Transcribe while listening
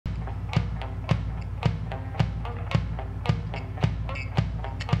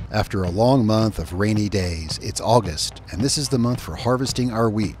After a long month of rainy days, it's August, and this is the month for harvesting our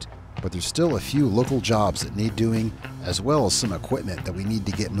wheat. But there's still a few local jobs that need doing, as well as some equipment that we need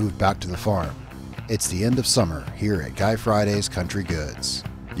to get moved back to the farm. It's the end of summer here at Guy Friday's Country Goods.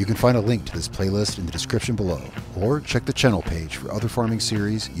 You can find a link to this playlist in the description below, or check the channel page for other farming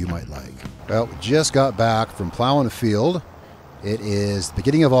series you might like. Well, we just got back from plowing a field. It is the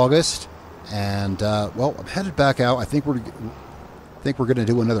beginning of August, and well, I'm headed back out. I think we're going to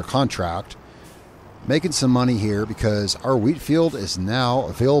do another contract, making some money here because our wheat field is now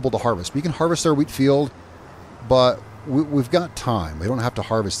available to harvest. We can harvest our wheat field, but we've got time. We don't have to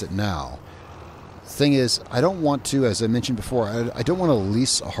harvest it now. Thing is, I don't want to, as I mentioned before, I don't want to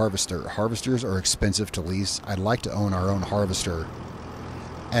lease a harvester. Harvesters are expensive to lease. I'd like to own our own harvester.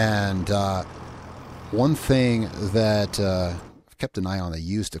 And one thing that I've kept an eye on, the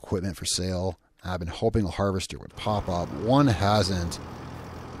used equipment for sale. I've been hoping a harvester would pop up. One hasn't.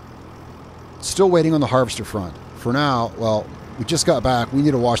 Still waiting on the harvester front. For now, well, we just got back. We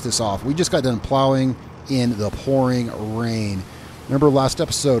need to wash this off. We just got done plowing in the pouring rain. Remember last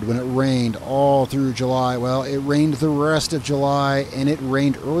episode when it rained all through July? Well, it rained the rest of July, and it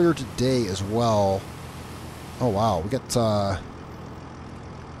rained earlier today as well. Oh, wow. We got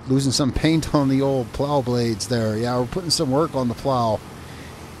losing some paint on the old plow blades there. Yeah, we're putting some work on the plow.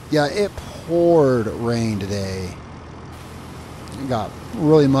 Yeah, it poured rain today. It got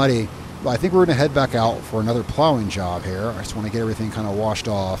really muddy. But I think we're going to head back out for another plowing job here. I just want to get everything kind of washed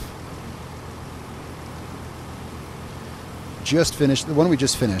off. Just finished. The one we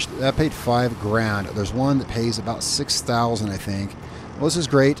just finished, that paid $5,000. There's one that pays about $6,000, I think. Well, this is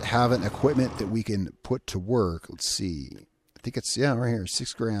great, having equipment that we can put to work. Let's see. I think it's, yeah, right here,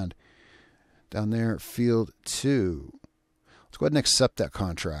 $6,000. Down there, field 2. Let's go ahead and accept that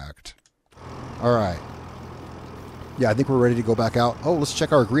contract. All right. Yeah, I think we're ready to go back out. Oh, let's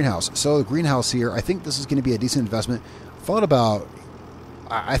check our greenhouse. So the greenhouse here, I think this is going to be a decent investment. Thought about,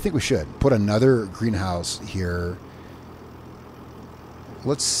 I think we should put another greenhouse here.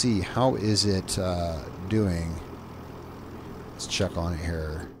 Let's see, how is it doing? Let's check on it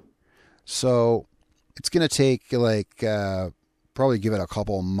here. So it's going to take like probably give it a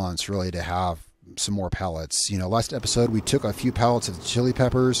couple months really to have some more pallets. You know, last episode we took a few pallets of chili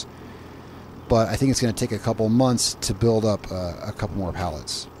peppers, but I think it's going to take a couple months to build up a couple more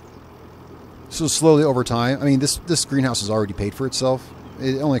pallets. So slowly over time, I mean, this greenhouse has already paid for itself.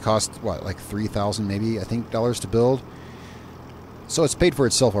 It only cost, what, like $3,000 maybe, I think, dollars to build. So it's paid for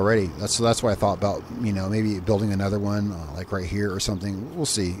itself already. That's why I thought about, you know, maybe building another one, like right here or something. We'll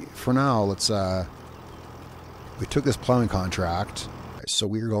see. For now, let's, we took this plowing contract. So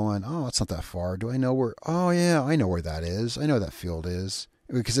we're going, oh, it's not that far. Do I know where, oh yeah, I know where that is. I know that field is.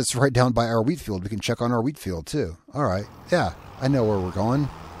 Because it's right down by our wheat field. We can check on our wheat field too. All right. Yeah, I know where we're going.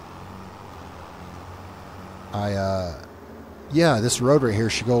 Yeah, this road right here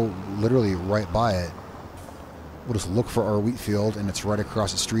should go literally right by it. We'll just look for our wheat field, and it's right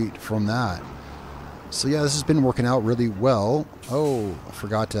across the street from that. So yeah, this has been working out really well. Oh, I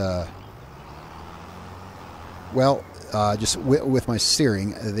forgot to... Well, just with my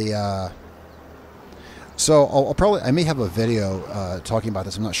steering, the... So I'll probably... I may have a video talking about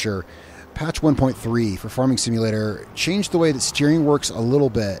this, I'm not sure. Patch 1.3 for Farming Simulator changed the way that steering works a little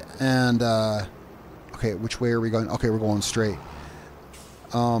bit. And, okay, which way are we going? Okay, we're going straight.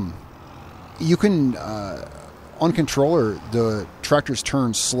 You can... on controller, the tractors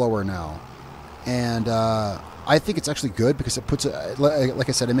turn slower now, and I think it's actually good because it puts it, like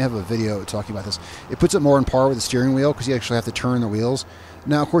I said, I may have a video talking about this. It puts it more on par with the steering wheel because you actually have to turn the wheels.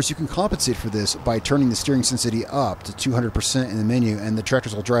 Now, of course, you can compensate for this by turning the steering sensitivity up to 200% in the menu, and the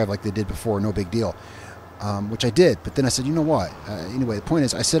tractors will drive like they did before, no big deal, which I did. But then I said, you know what? Anyway, the point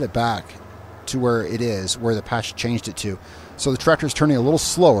is I set it back to where it is, where the patch changed it to. So the tractor's turning a little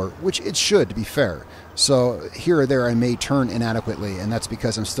slower, which it should, to be fair. So here or there I may turn inadequately, and that's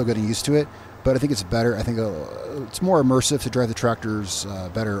because I'm still getting used to it. But I think it's better. I think it's more immersive to drive the tractors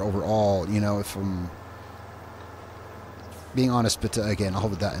better overall, you know, if I'm being honest. But again, I'll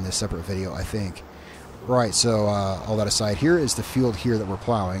hold that in a separate video, I think. Right, so all that aside, here is the field here that we're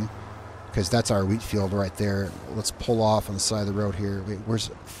plowing, because that's our wheat field right there. Let's pull off on the side of the road here. Wait,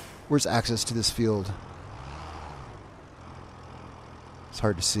 where's access to this field? It's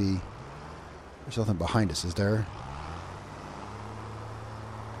hard to see. There's nothing behind us, is there?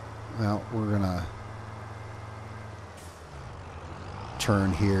 Well, we're going to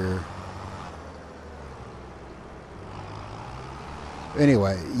turn here.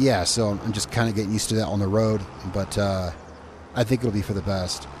 Anyway, yeah, so I'm just kind of getting used to that on the road, but I think it'll be for the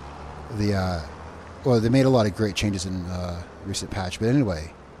best. Well, they made a lot of great changes in recent patch, but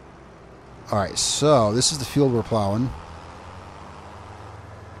anyway, Alright, so this is the field we're plowing.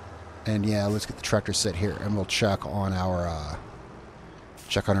 And yeah, let's get the tractor set here and we'll check on our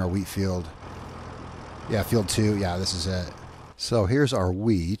wheat field. Yeah, field 2. Yeah, this is it. So here's our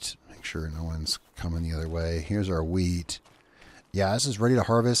wheat. Make sure no one's coming the other way. Here's our wheat. Yeah, this is ready to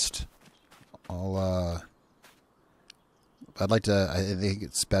harvest. I think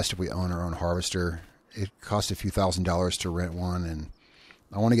it's best if we own our own harvester. It costs a few $1,000s to rent one, and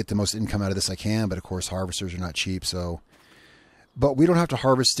I want to get the most income out of this I can, but of course harvesters are not cheap, so. But we don't have to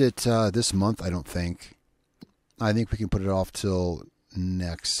harvest it this month, I don't think. I think we can put it off till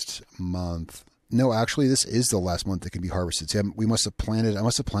next month. No, actually, this is the last month that can be harvested. See, I must have planted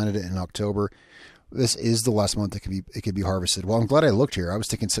it in October. This is the last month it can be harvested. Well, I'm glad I looked here. I was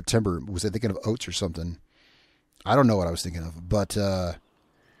thinking September. Was I thinking of oats or something? I don't know what I was thinking of, but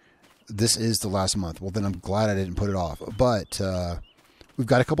this is the last month. Well, then I'm glad I didn't put it off. But we've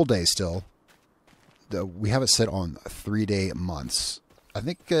got a couple days still. We have it set on 3-day months. I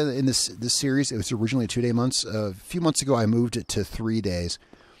think in this series, it was originally 2-day months. A few months ago, I moved it to 3 days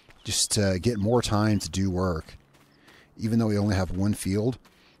just to get more time to do work. Even though we only have one field,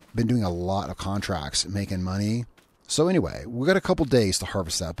 been doing a lot of contracts, making money. So anyway, we've got a couple days to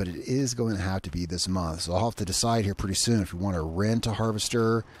harvest that, but it is going to have to be this month. So I'll have to decide here pretty soon if we want to rent a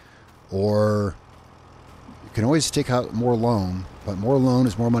harvester, or you can always take out more loan, but more loan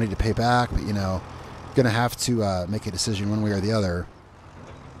is more money to pay back. But you know, going to have to make a decision one way or the other.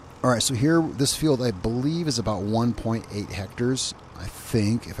 All right, so here, this field I believe is about 1.8 hectares. I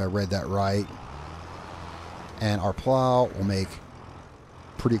think, if I read that right. And our plow will make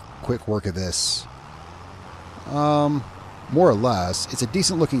pretty quick work of this. More or less. It's a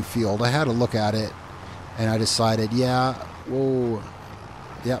decent looking field. I had a look at it and I decided, yeah,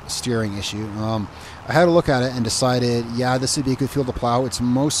 steering issue. I had a look at it and decided, yeah, this would be a good field to plow. It's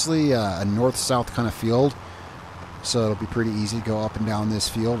mostly a north-south kind of field, so it'll be pretty easy to go up and down this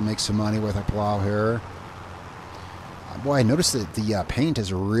field and make some money with a plow here. Boy, I noticed that the paint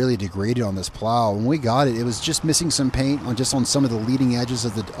has really degraded on this plow. When we got it, it was just missing some paint on some of the leading edges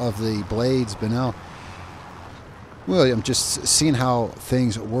of the blades. But now, well, I'm just seeing how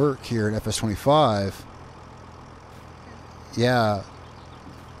things work here at FS25. Yeah,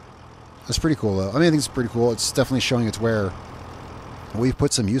 that's pretty cool, though. I mean, I think it's pretty cool. It's definitely showing its wear. We've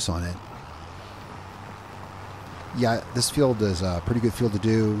put some use on it. Yeah, this field is a pretty good field to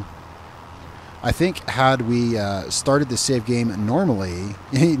do. I think had we started the save game normally,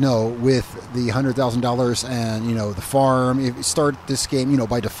 you know, with the $100,000 and, you know, the farm, if you start this game, you know,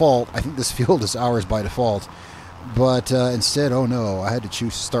 by default, I think this field is ours by default. But instead, oh no, I had to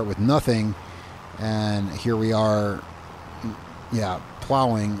choose to start with nothing. And here we are, yeah,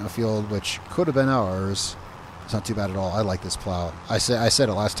 plowing a field which could have been ours. It's not too bad at all. I like this plow. I said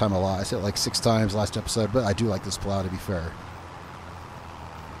it last time a lot. I said it like 6 times last episode, but I do like this plow, to be fair.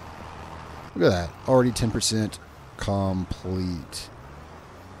 Look at that. Already 10% complete.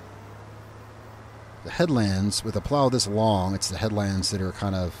 The headlands, with a plow this long, it's the headlands that are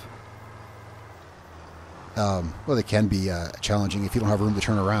kind of, well, they can be challenging if you don't have room to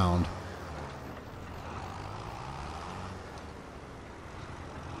turn around.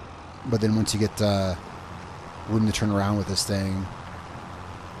 But then once you get room to turn around with this thing,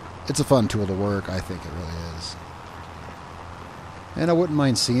 it's a fun tool to work. I think it really is. And I wouldn't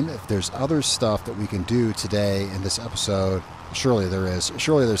mind seeing if there's other stuff that we can do today in this episode. Surely there is.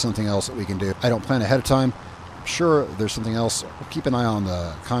 Surely there's something else that we can do. I don't plan ahead of time. I'm sure there's something else. We'll keep an eye on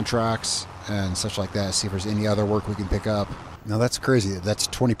the contracts and such like that, see if there's any other work we can pick up. Now that's crazy. That's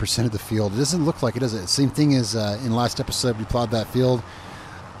 20% of the field. It doesn't look like it, does it? Same thing as in last episode we plowed that field.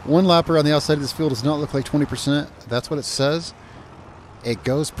 One lapper on the outside of this field does not look like 20%. That's what it says. It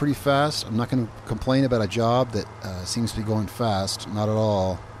goes pretty fast. I'm not going to complain about a job that seems to be going fast. Not at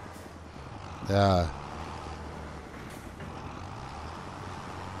all. Yeah.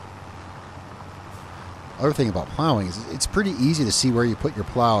 Other thing about plowing is it's pretty easy to see where you put your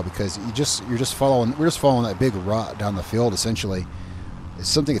plow, because we're just following that big rut down the field essentially. It's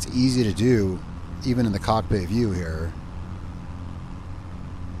something that's easy to do even in the cockpit view here.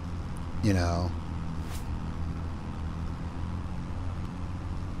 You know.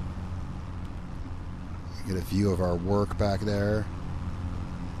 Get a view of our work back there.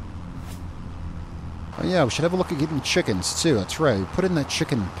 Oh yeah, we should have a look at getting chickens too. That's right. We put in that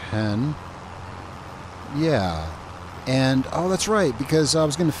chicken pen. Yeah. And, oh, that's right, because I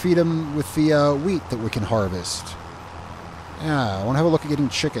was going to feed them with the wheat that we can harvest. Yeah, I want to have a look at getting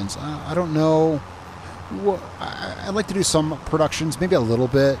chickens. I don't know. I'd like to do some productions, maybe a little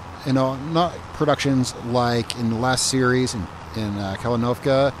bit. You know, not productions like in the last series in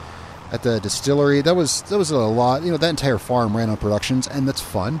Kalinovka. at the distillery. That was a lot. You know, that entire farm ran on productions, and that's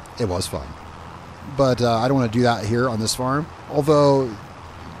fun. It was fun. But I don't want to do that here on this farm. Although,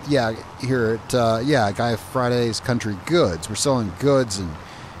 yeah, here at Guy Friday's Country Goods, we're selling goods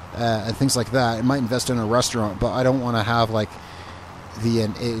and things like that. I might invest in a restaurant, but I don't want to have like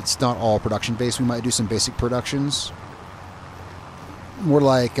it's not all production based. We might do some basic productions, more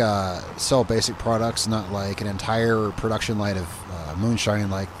like sell basic products, not like an entire production line of moonshine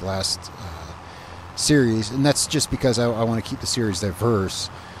like last series. And that's just because I want to keep the series diverse.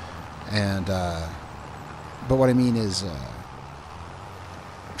 And but what I mean is,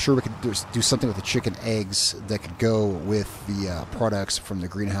 I'm sure we could do something with the chicken eggs that could go with the products from the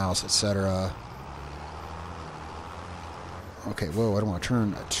greenhouse, etc. Okay, whoa, I don't want to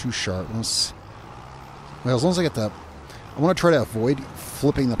turn too sharp. Well, as long as I get I want to try to avoid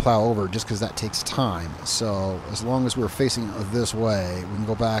flipping the plow over just because that takes time. So as long as we're facing this way, we can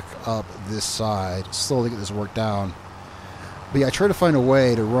go back up this side, slowly get this work down. But yeah, I try to find a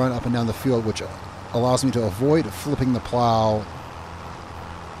way to run up and down the field, which allows me to avoid flipping the plow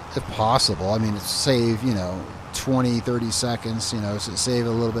if possible. I mean, save, 20, 30 seconds, so save a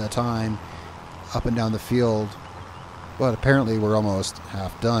little bit of time up and down the field. But apparently we're almost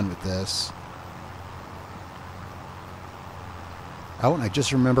half done with this. Oh, and I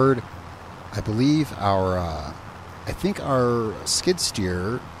just remembered, I believe I think our skid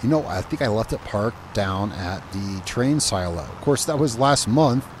steer, I think I left it parked down at the train silo. Of course, that was last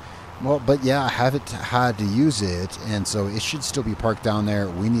month. Well, but yeah, I haven't had to use it, and so it should still be parked down there.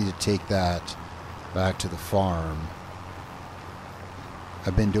 We need to take that back to the farm.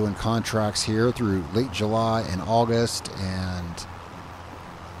 I've been doing contracts here through late July and August, and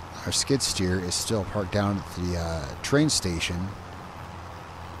our skid steer is still parked down at the train station,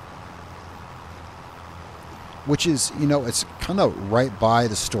 which is, it's kind of right by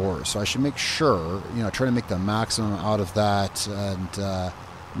the store. So I should make sure, try to make the maximum out of that, and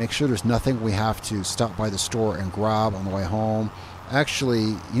make sure there's nothing we have to stop by the store and grab on the way home.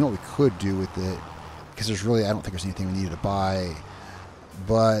 Actually, what we could do with it, because I don't think there's anything we needed to buy,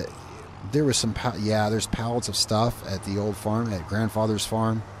 but there was there's pallets of stuff at the old farm, at grandfather's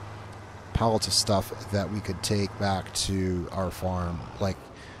farm, pallets of stuff that we could take back to our farm, like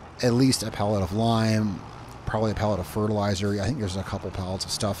at least a pallet of lime, probably a pallet of fertilizer. I think there's a couple pallets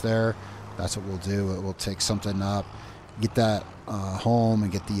of stuff there. That's what we'll do. We'll take something up, get that home,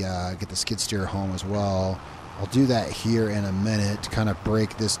 and get the skid steer home as well. I'll do that here in a minute to kind of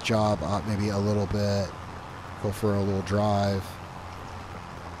break this job up maybe a little bit, go for a little drive.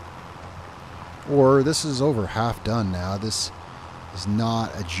 Or this is over half done now. This is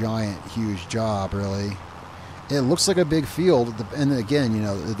not a giant, huge job, really. It looks like a big field, and again,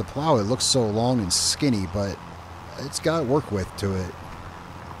 the plow, it looks so long and skinny, but it's got work width to it.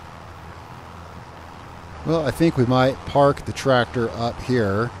 Well, I think we might park the tractor up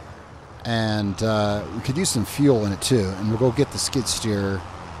here, and we could use some fuel in it too, and we'll go get the skid steer.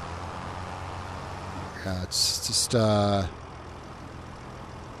 It's just, let's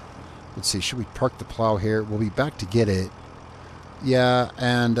see, should we park the plow here? We'll be back to get it. Yeah,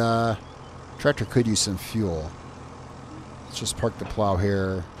 and tractor could use some fuel. Let's just park the plow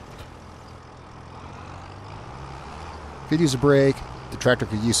here. Could use a brake. The tractor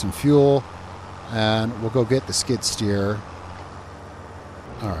could use some fuel. And we'll go get the skid steer.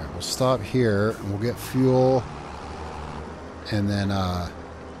 Alright, we'll stop here and we'll get fuel. And then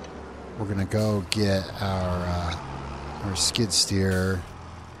we're going to go get our skid steer.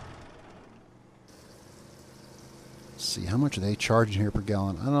 Let's see, how much are they charging here per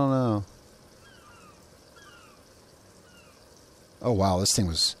gallon? I don't know. Oh wow, this thing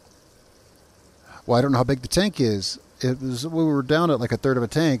was... Well, I don't know how big the tank is. We were down at like a third of a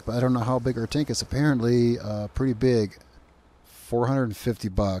tank, but I don't know how big our tank is. Apparently, pretty big.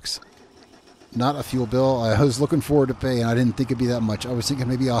 $450. Not a fuel bill I was looking forward to paying. I didn't think it'd be that much. I was thinking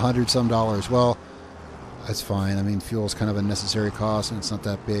maybe $100 some. Well, that's fine. I mean, fuel is kind of a necessary cost, and it's not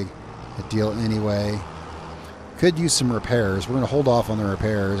that big a deal anyway. Could use some repairs. We're going to hold off on the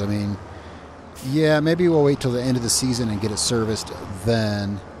repairs. I mean, yeah, maybe we'll wait till the end of the season and get it serviced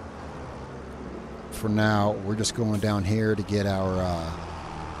then. For now, we're just going down here to get our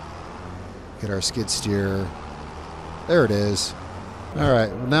skid steer. There it is. All right.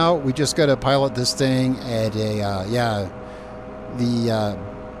 Well, now we just got to pilot this thing at the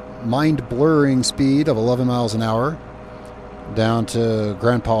mind blurring speed of 11 miles an hour down to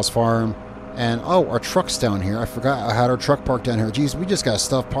Grandpa's farm. And oh, our truck's down here. I forgot I had our truck parked down here. Geez, we just got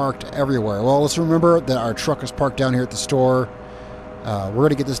stuff parked everywhere. Well, let's remember that our truck is parked down here at the store. We're going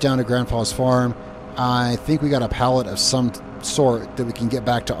to get this down to Grandpa's farm. I think we got a pallet of some sort that we can get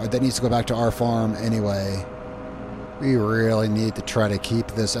back to, that needs to go back to our farm anyway. We really need to try to keep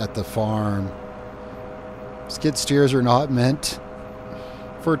this at the farm. Skid steers are not meant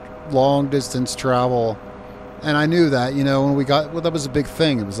for long distance travel. And I knew that, you know, when we got, well, that was a big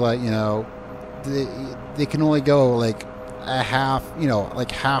thing. It was like, you know, they can only go like a half, you know,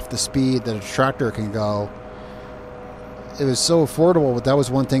 like half the speed that a tractor can go. It was so affordable, but that was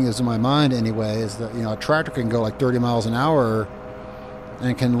one thing that was in my mind anyway, is that, you know, a tractor can go like 30 miles an hour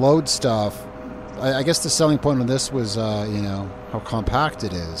and can load stuff. I guess the selling point on this was, you know, how compact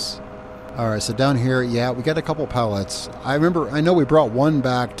it is. All right, so down here, yeah, we got a couple pallets. I know we brought one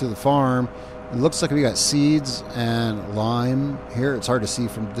back to the farm. It looks like we got seeds and lime here. It's hard to see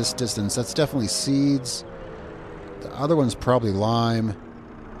from this distance. That's definitely seeds. The other one's probably lime.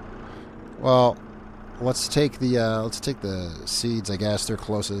 Well, let's take the seeds, I guess. They're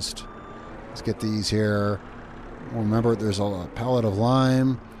closest. Let's get these here. Remember, there's a pallet of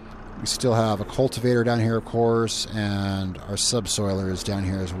lime. We still have a cultivator down here, of course, and our subsoiler is down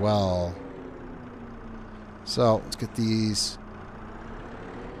here as well. So let's get these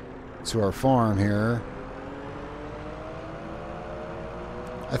to our farm here.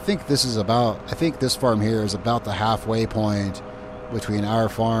 I think this farm here is about the halfway point between our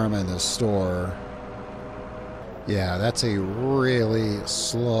farm and the store. Yeah, that's a really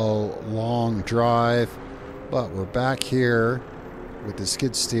slow, long drive, but we're back here with the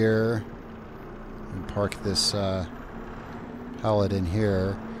skid steer and park this pallet in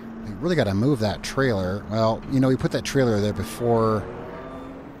here. We really got to move that trailer. Well, you know, we put that trailer there before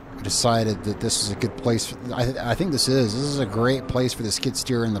we decided that this is a good place. I think this is a great place for the skid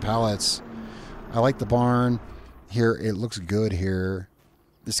steer and the pallets. I like the barn here. It looks good here.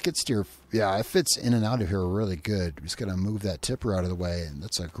 The skid steer, yeah, it fits in and out of here really good. We just got to move that tipper out of the way, and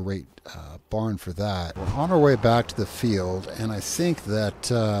that's a great barn for that. We're on our way back to the field, and I think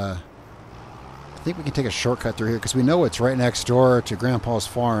that we can take a shortcut through here because we know it's right next door to Grandpa's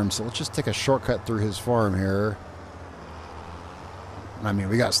farm. So let's just take a shortcut through his farm here. I mean,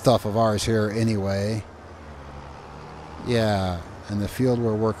 we got stuff of ours here anyway. Yeah, and the field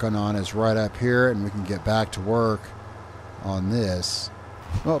we're working on is right up here, and we can get back to work on this.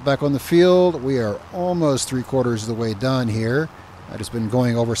 Well, back on the field, we are almost 3/4 of the way done here. I've just been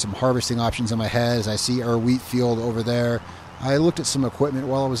going over some harvesting options in my head as I see our wheat field over there. I looked at some equipment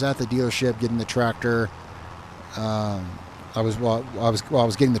while I was at the dealership getting the tractor. While I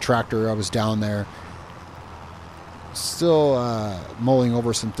was getting the tractor, I was down there still mulling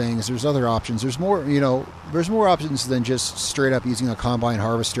over some things. There's other options. There's more, you know, there's more options than just straight up using a combine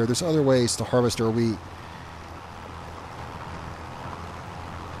harvester. There's other ways to harvest our wheat.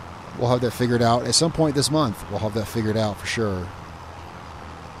 We'll have that figured out at some point this month. We'll have that figured out for sure.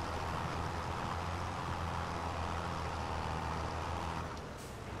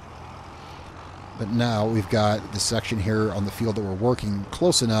 But now we've got the section here on the field that we're working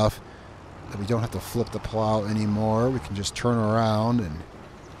close enough that we don't have to flip the plow anymore. We can just turn around and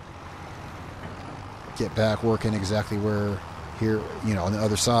get back working exactly where here, you know, on the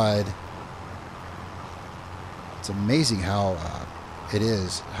other side. It's amazing how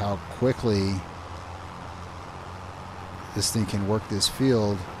how quickly this thing can work this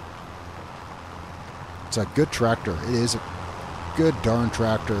field. It's a good tractor. It is a good darn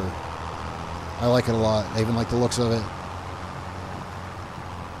tractor. I like it a lot. I even like the looks of it.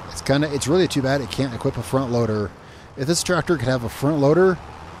 It's really too bad it can't equip a front loader. If this tractor could have a front loader,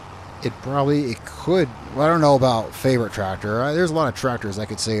 it could. Well, I don't know about favorite tractor. There's a lot of tractors I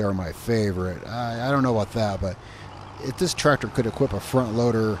could say are my favorite. I don't know about that, but if this tractor could equip a front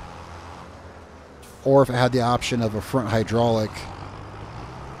loader, or if it had the option of a front hydraulic,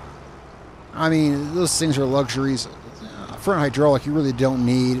 I mean, those things are luxuries. A front hydraulic you really don't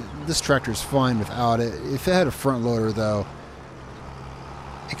need. This tractor's fine without it. If it had a front loader, though,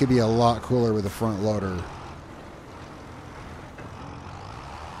 it could be a lot cooler with a front loader.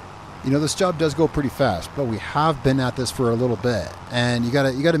 You know, this job does go pretty fast, but we have been at this for a little bit, and you gotta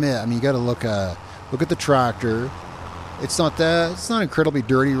admit, I mean, you gotta look at the tractor. It's not incredibly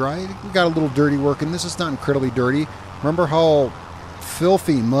dirty, right? We got a little dirty work in this. It's not incredibly dirty. Remember how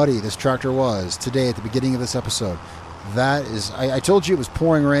filthy muddy this tractor was today at the beginning of this episode? That is, I told you it was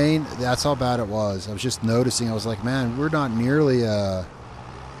pouring rain. That's how bad it was. I was just noticing. I was like, man, we're not nearly, yeah,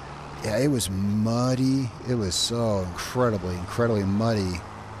 it was muddy. It was so incredibly muddy.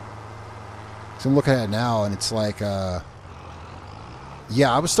 So I'm looking at it now, and it's like, yeah,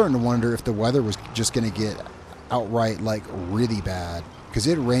 I was starting to wonder if the weather was just going to get outright, like, really bad. Because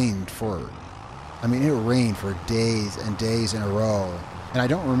it rained for days and days in a row. And I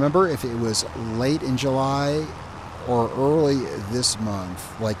don't remember if it was late in July or early this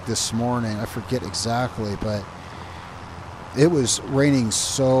month, like this morning. I forget exactly, but it was raining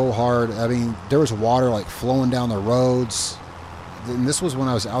so hard. I mean, there was water like flowing down the roads. And this was when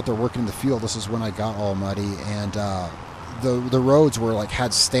I was out there working in the field. This is when I got all muddy, and the roads were like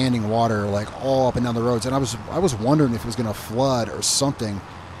had standing water like all up and down the roads. And I was wondering if it was going to flood or something.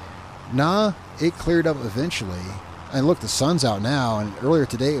 Nah, it cleared up eventually. And look, the sun's out now, and earlier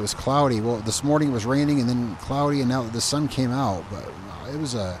today it was cloudy. Well, this morning it was raining and then cloudy, and now the sun came out. But it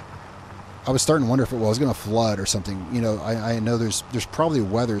was I was starting to wonder if it was going to flood or something. You know, I know there's probably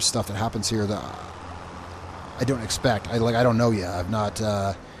weather stuff that happens here that I don't expect. I don't know yet. I've not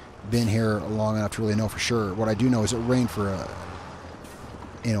been here long enough to really know for sure. What I do know is it rained for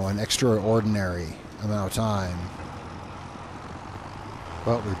an extraordinary amount of time.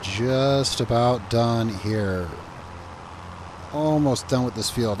 But we're just about done here. Almost done with this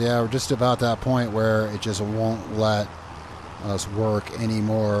field. Yeah, we're just about that point where it just won't let us work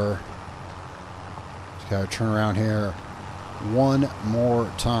anymore. Just gotta turn around here one more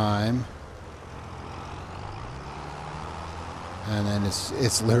time. And then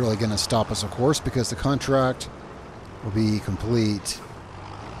it's literally going to stop us, of course, because the contract will be complete.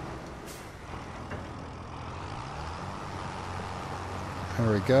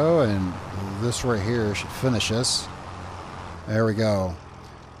 There we go, and this right here should finish us. There we go.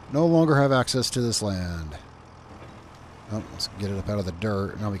 No longer have access to this land. Oh, let's get it up out of the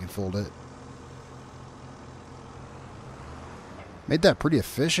dirt. Now we can fold it. Made that pretty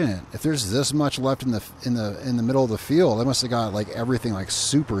efficient. If there's this much left in the middle of the field, I must have got like everything like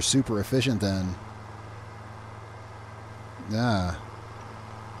super efficient then. Yeah.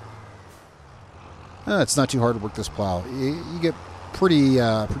 It's not too hard to work this plow. You get pretty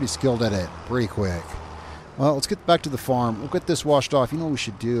skilled at it pretty quick. Well, let's get back to the farm. We'll get this washed off. You know what we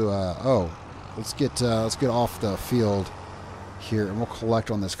should do? Let's get off the field here, and we'll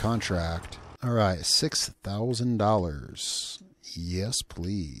collect on this contract. All right, $6,000. Yes,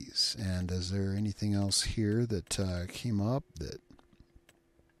 please. And is there anything else here that came up that...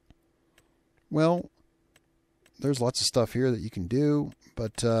 Well, there's lots of stuff here that you can do,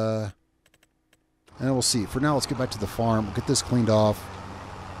 but and we'll see. For now, let's get back to the farm. We'll get this cleaned off.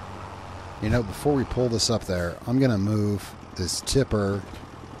 You know, before we pull this up there, I'm going to move this tipper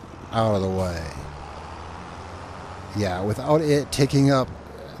out of the way. Yeah, without it taking up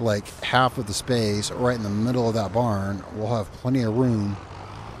like half of the space right in the middle of that barn, we'll have plenty of room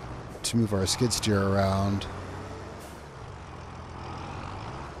to move our skid steer around.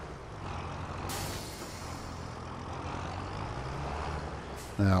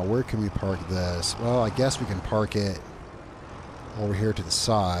 Now, where can we park this? Well, I guess we can park it over here to the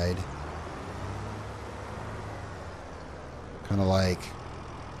side. Kind of like...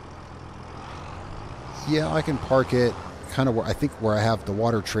 Yeah, I can park it kind of where I think where I have the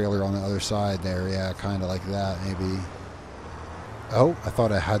water trailer on the other side there. Yeah, kind of like that maybe. Oh, I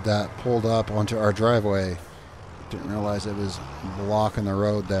thought I had that pulled up onto our driveway. Didn't realize it was blocking the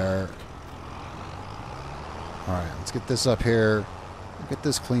road there. All right, let's get this up here. Get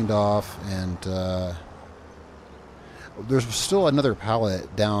this cleaned off, and there's still another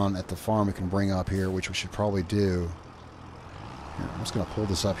pallet down at the farm we can bring up here, which we should probably do. Here, I'm just going to pull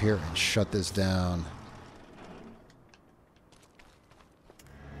this up here and shut this down.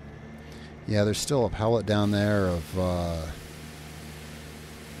 Yeah, there's still a pallet down there of,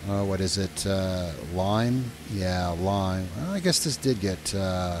 what is it, lime? Yeah, lime. Well, I guess this did get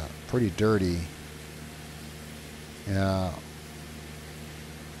pretty dirty. Yeah.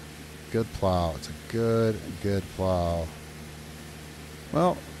 Good plow. It's a good plow.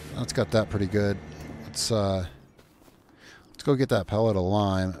 Well, that's got that pretty good. Let's go get that pellet of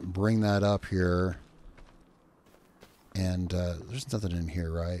lime, bring that up here, and there's nothing in here,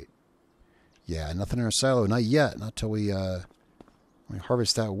 right? Yeah, nothing in our silo. Not yet. Not till we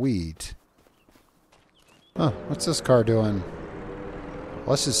harvest that wheat. Huh, what's this car doing?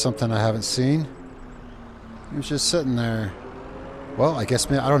 Well, this is something I haven't seen. He was just sitting there. Well, I guess,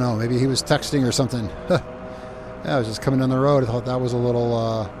 I don't know, maybe he was texting or something. Yeah, I was just coming down the road. I thought that was a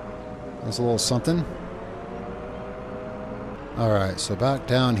little something. All right, so back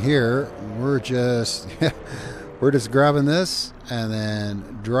down here, we're just grabbing this and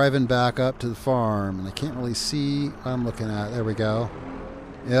then driving back up to the farm. And I can't really see what I'm looking at. There we go.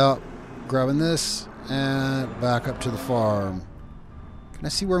 Yep, grabbing this and back up to the farm. Can I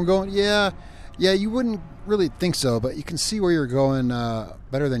see where I'm going? Yeah, you wouldn't really think so, but you can see where you're going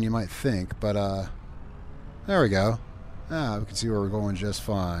better than you might think. But there we go. We can see where we're going just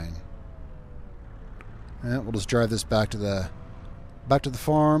fine. And we'll just drive this back to the back to the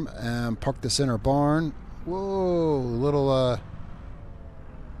farm and park this in our barn. Whoa, little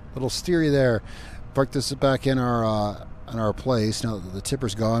steery there. Park this back in our place. Now that the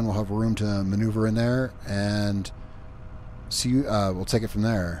tipper's gone, we'll have room to maneuver in there, and see. We'll take it from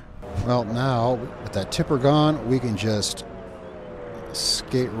there. Well, now with that tipper gone, we can just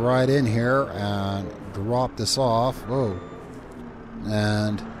skate right in here and drop this off. Whoa.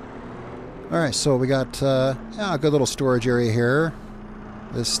 And all right, so we got a good little storage area here.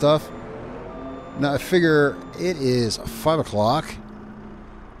 This stuff. Now I figure it is 5 o'clock,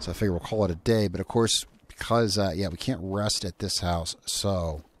 so I figure we'll call it a day. But of course, because we can't rest at this house,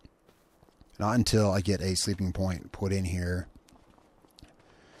 so not until I get a sleeping point put in here.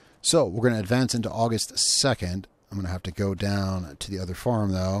 So we're going to advance into August 2nd. I'm going to have to go down to the other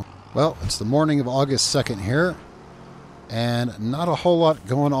farm, though. Well, it's the morning of August 2nd here, and not a whole lot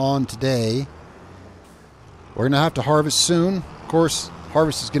going on today. We're going to have to harvest soon. Of course,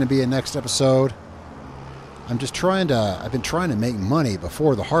 harvest is going to be a next episode. I've been trying to make money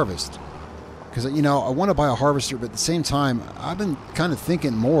before the harvest, because, you know, I want to buy a harvester, but at the same time, I've been kind of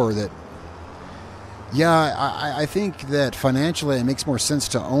thinking more that, yeah, I think that financially it makes more sense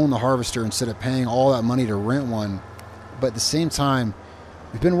to own the harvester instead of paying all that money to rent one. But at the same time,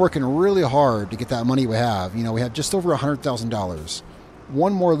 we've been working really hard to get that money we have. You know, we have just over $100,000.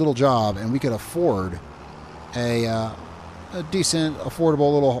 One more little job, and we could afford a decent,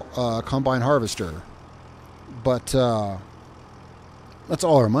 affordable little combine harvester. But that's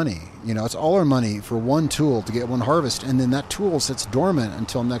all our money. You know, it's all our money for one tool to get one harvest, and then that tool sits dormant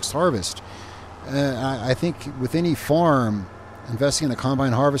until next harvest. I think with any farm, investing in a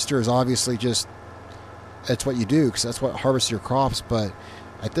combine harvester is obviously just, it's what you do, because that's what harvests your crops. But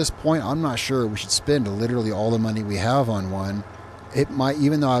at this point, I'm not sure we should spend literally all the money we have on one. It might,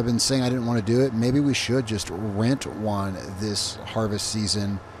 even though I've been saying I didn't want to do it, maybe we should just rent one this harvest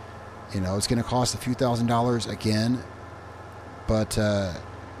season. You know, it's going to cost a few $1,000s again. But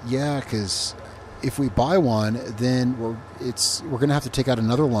yeah, because if we buy one, then we're going to have to take out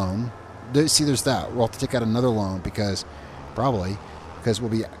another loan. See, there's that. We'll have to take out another loan because we'll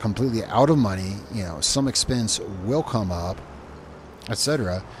be completely out of money. You know, some expense will come up,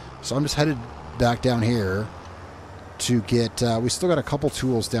 etc. So I'm just headed back down here to get. We still got a couple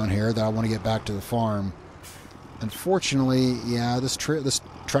tools down here that I want to get back to the farm. Unfortunately, yeah, this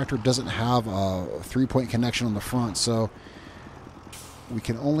tractor doesn't have a 3-point connection on the front, so we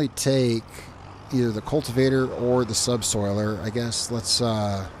can only take either the cultivator or the subsoiler. I guess let's.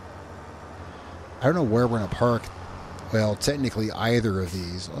 I don't know where we're going to park. Well, technically either of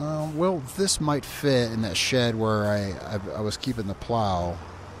these. Well, this might fit in that shed where I was keeping the plow.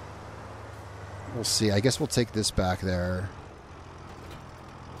 We'll see. I guess we'll take this back there.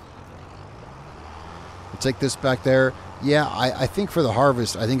 We'll take this back there. Yeah, I think for the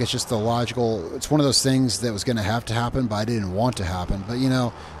harvest, I think it's just the logical. It's one of those things that was going to have to happen, but I didn't want to happen. But, you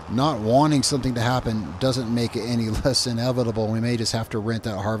know, not wanting something to happen doesn't make it any less inevitable. We may just have to rent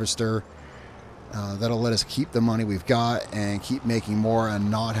that harvester. That'll let us keep the money we've got and keep making more and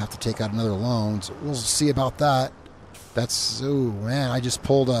not have to take out another loan. So we'll see about that. That's, oh man, I just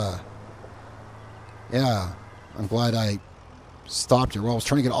pulled yeah, I'm glad I stopped here. Well, I was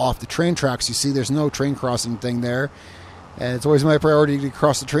trying to get off the train tracks. You see, there's no train crossing thing there. And it's always my priority to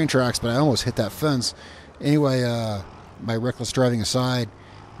cross the train tracks, but I almost hit that fence. Anyway, my reckless driving aside,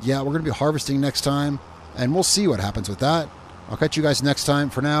 yeah, we're going to be harvesting next time, and we'll see what happens with that. I'll catch you guys next time.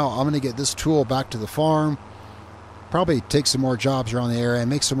 For now, I'm going to get this tool back to the farm. Probably take some more jobs around the area and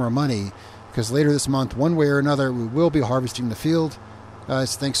make some more money, because later this month, one way or another, we will be harvesting the field.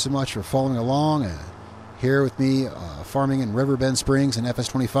 Guys, thanks so much for following along here with me, farming in Riverbend Springs and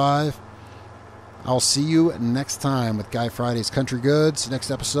FS25. I'll see you next time with Guy Friday's Country Goods. Next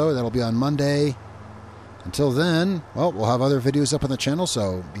episode, that'll be on Monday. Until then, well, we'll have other videos up on the channel,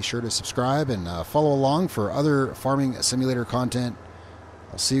 so be sure to subscribe and follow along for other farming simulator content.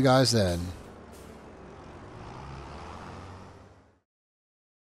 I'll see you guys then.